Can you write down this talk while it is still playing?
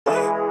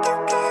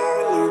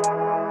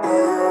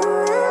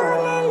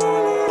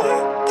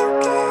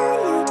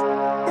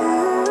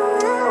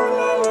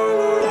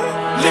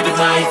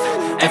life,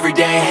 every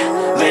day,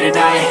 late at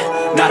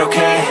night, not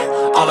okay.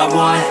 All I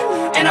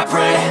want, and I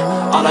pray,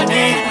 all I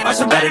need are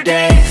some better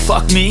days.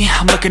 Fuck me,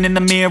 I'm looking in the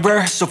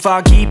mirror, so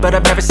foggy, but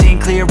I've never seen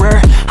clearer.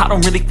 I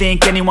don't really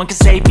think anyone can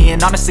save me,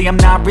 and honestly I'm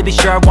not really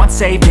sure I want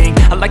saving.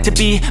 I like to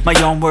be my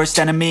own worst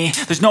enemy.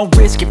 There's no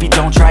risk if you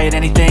don't try at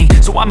anything,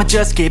 so I'ma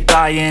just keep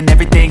buying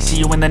everything. See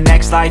you in the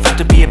next life, have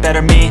to be a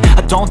better me.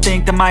 I don't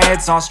think that my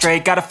head's on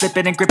straight, gotta flip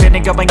it and grip it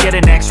and go and get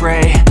an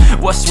x-ray.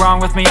 What's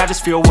wrong with me? I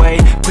just feel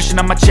weight pushing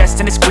on my chest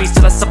and it squeezes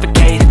till I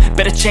suffocate.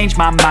 Better change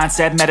my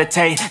mindset,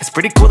 meditate. It's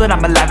pretty cool that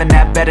I'm alive and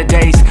have better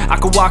days. I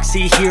could walk,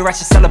 see, hear, I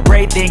should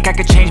celebrate. Think I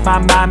could change my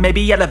mind,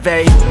 maybe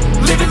elevate.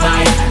 Living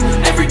life,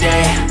 every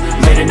day,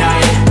 late at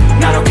night,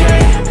 not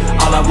okay.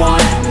 All I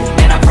want,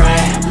 and I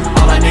pray,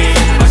 all I need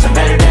are some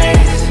better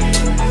days.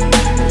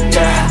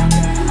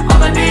 Yeah,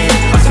 all I need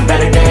are some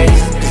better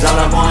days. Cause all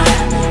I want,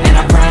 and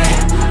I pray,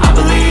 I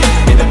believe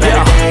in the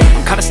better days.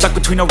 I'm kinda stuck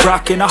between a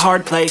rock and a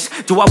hard place.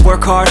 Do I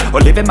work hard or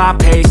live at my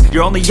pace?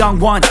 You're only young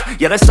once,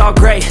 yeah that's all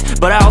great,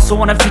 but I also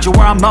want a future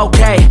where I'm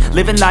okay.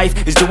 Living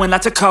life is doing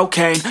lots of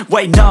cocaine.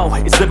 Wait no,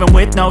 it's living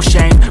with no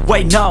shame.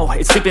 Wait no,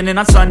 it's sleeping in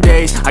on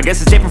Sundays. I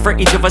guess it's different for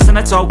each of us and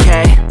that's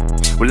okay.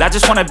 Well I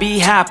just wanna be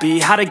happy,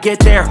 how to get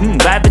there?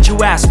 Glad that you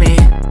asked me.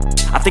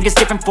 I think it's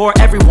different for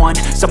everyone.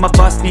 Some of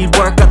us need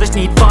work, others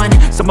need fun.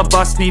 Some of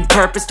us need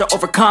purpose to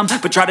overcome.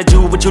 But try to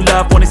do what you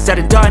love when it's said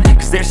and done,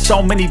 cause there's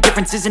so many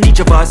differences in each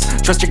of us.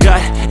 Trust your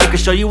gut, it can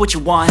show you what you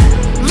want.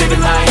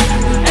 Living life,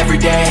 every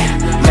day,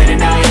 late at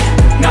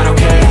night, not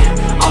okay.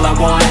 All I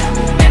want,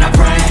 and I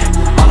pray,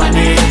 all I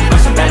need are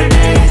some better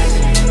days.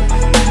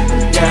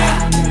 Yeah,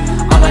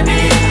 all I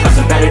need are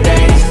some better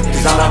days.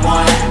 Cause all I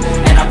want,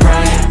 and I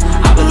pray,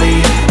 I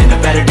believe in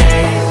the better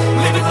days.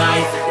 Living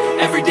life,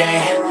 every day,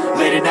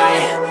 late at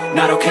night,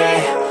 not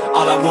okay.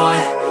 All I want,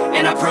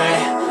 and I pray,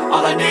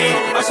 all I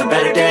need are some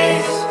better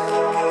days.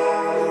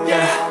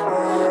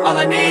 Yeah, all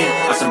I need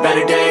are some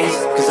better days.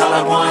 Cause all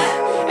I want,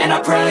 and I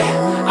pray,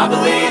 I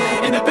believe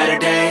in the better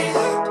days.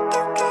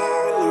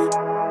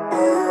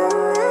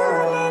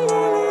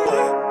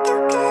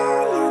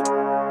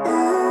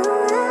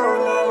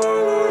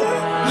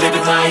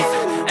 Living life,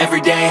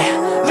 every day,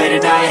 late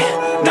at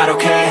night, not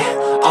okay.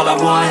 All I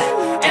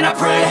want, and I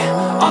pray,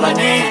 all I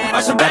need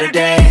are some better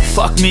days.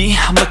 Fuck me,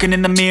 I'm looking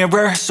in the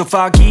mirror, so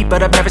foggy,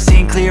 but I've never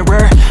seen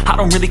clearer. I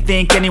don't really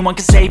think anyone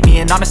can save me,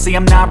 and honestly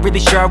I'm not really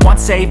sure I want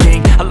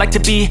saving. I like to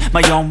be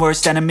my own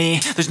worst enemy.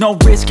 There's no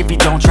risk if you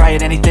don't try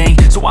at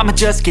anything, so I'ma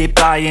just keep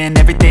buying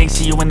everything.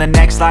 See you in the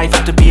next life,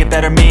 have to be a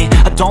better me.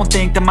 I don't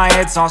think that my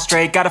head's on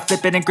straight, gotta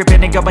flip it and grip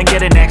it and go and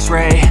get an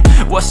x-ray.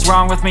 What's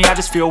wrong with me? I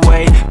just feel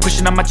weight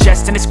pushing on my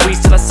chest and it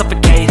squeezes till I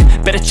suffocate.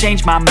 Better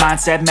change my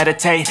mindset,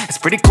 meditate. It's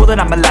pretty cool that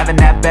I'm alive and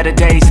have better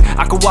days.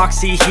 I could walk,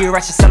 see, hear, I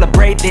should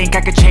celebrate. Think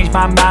I could change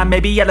my mind,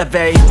 maybe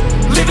elevate.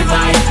 Living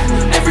life,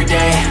 every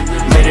day,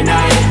 late at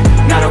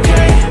night, not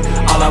okay.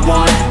 All I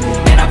want,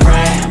 and I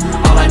pray,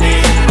 all I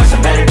need are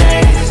some better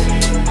days.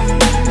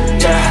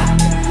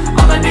 Yeah,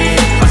 all I need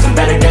are some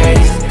better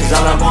days. Cause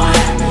all I want,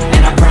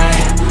 and I pray,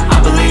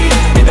 I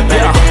believe in the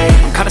better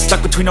days. I'm kinda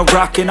stuck between a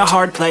rock and a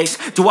hard place.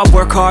 Do I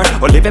work hard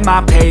or live at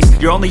my pace?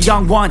 You're only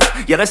young once,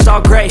 yeah that's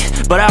all great,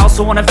 but I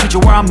also want a future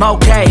where I'm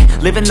okay.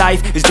 Living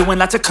life is doing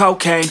lots of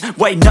cocaine.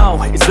 Wait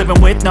no, it's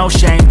living with no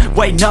shame.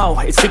 Wait no,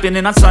 it's sleeping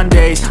in on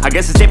Sundays. I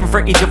guess it's different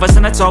for each of us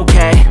and that's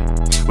okay.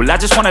 Well I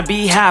just wanna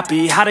be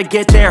happy, how to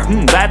get there?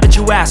 Glad that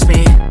you asked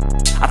me.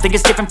 I think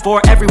it's different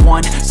for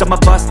everyone. Some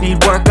of us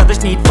need work,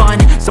 others need fun.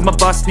 Some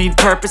of us need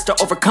purpose to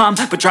overcome.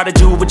 But try to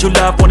do what you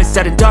love when it's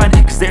said and done,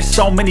 cause there's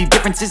so many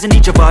differences in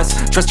each of us.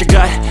 Trust your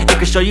gut, it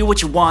can show you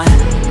what you want.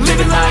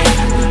 Living life,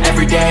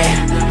 every day,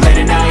 late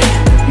at night,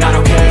 not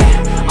okay.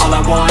 All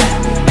I want,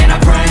 and I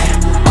pray,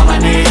 all I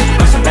need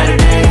are some better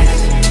days.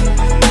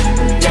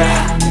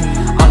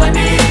 Yeah, all I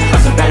need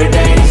are some better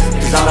days.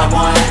 Cause all I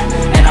want,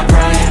 and I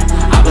pray,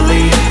 I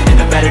believe in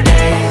the better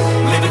days.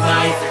 Living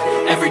life,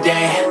 every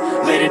day,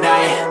 late at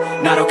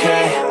night, not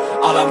okay.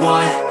 All I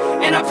want,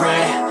 and I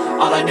pray,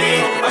 all I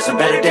need are some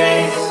better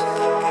days.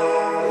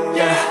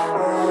 Yeah,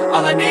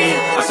 all I need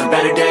are some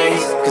better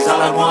days. Cause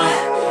all I want,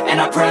 and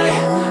I pray,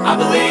 I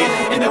believe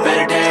in the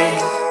better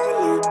days.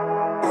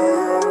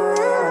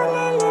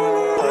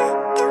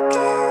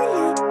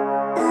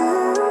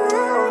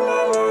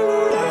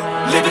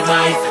 Living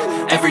life,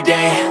 every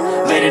day,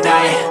 late at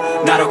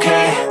night, not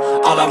okay.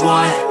 All I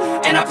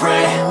want, and I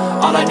pray,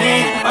 all I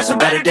need are some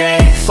better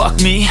days.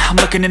 Fuck me, I'm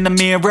looking in the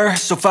mirror,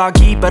 so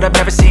foggy, but I've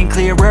never seen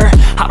clearer.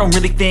 I don't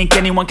really think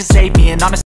anyone can save me, and honestly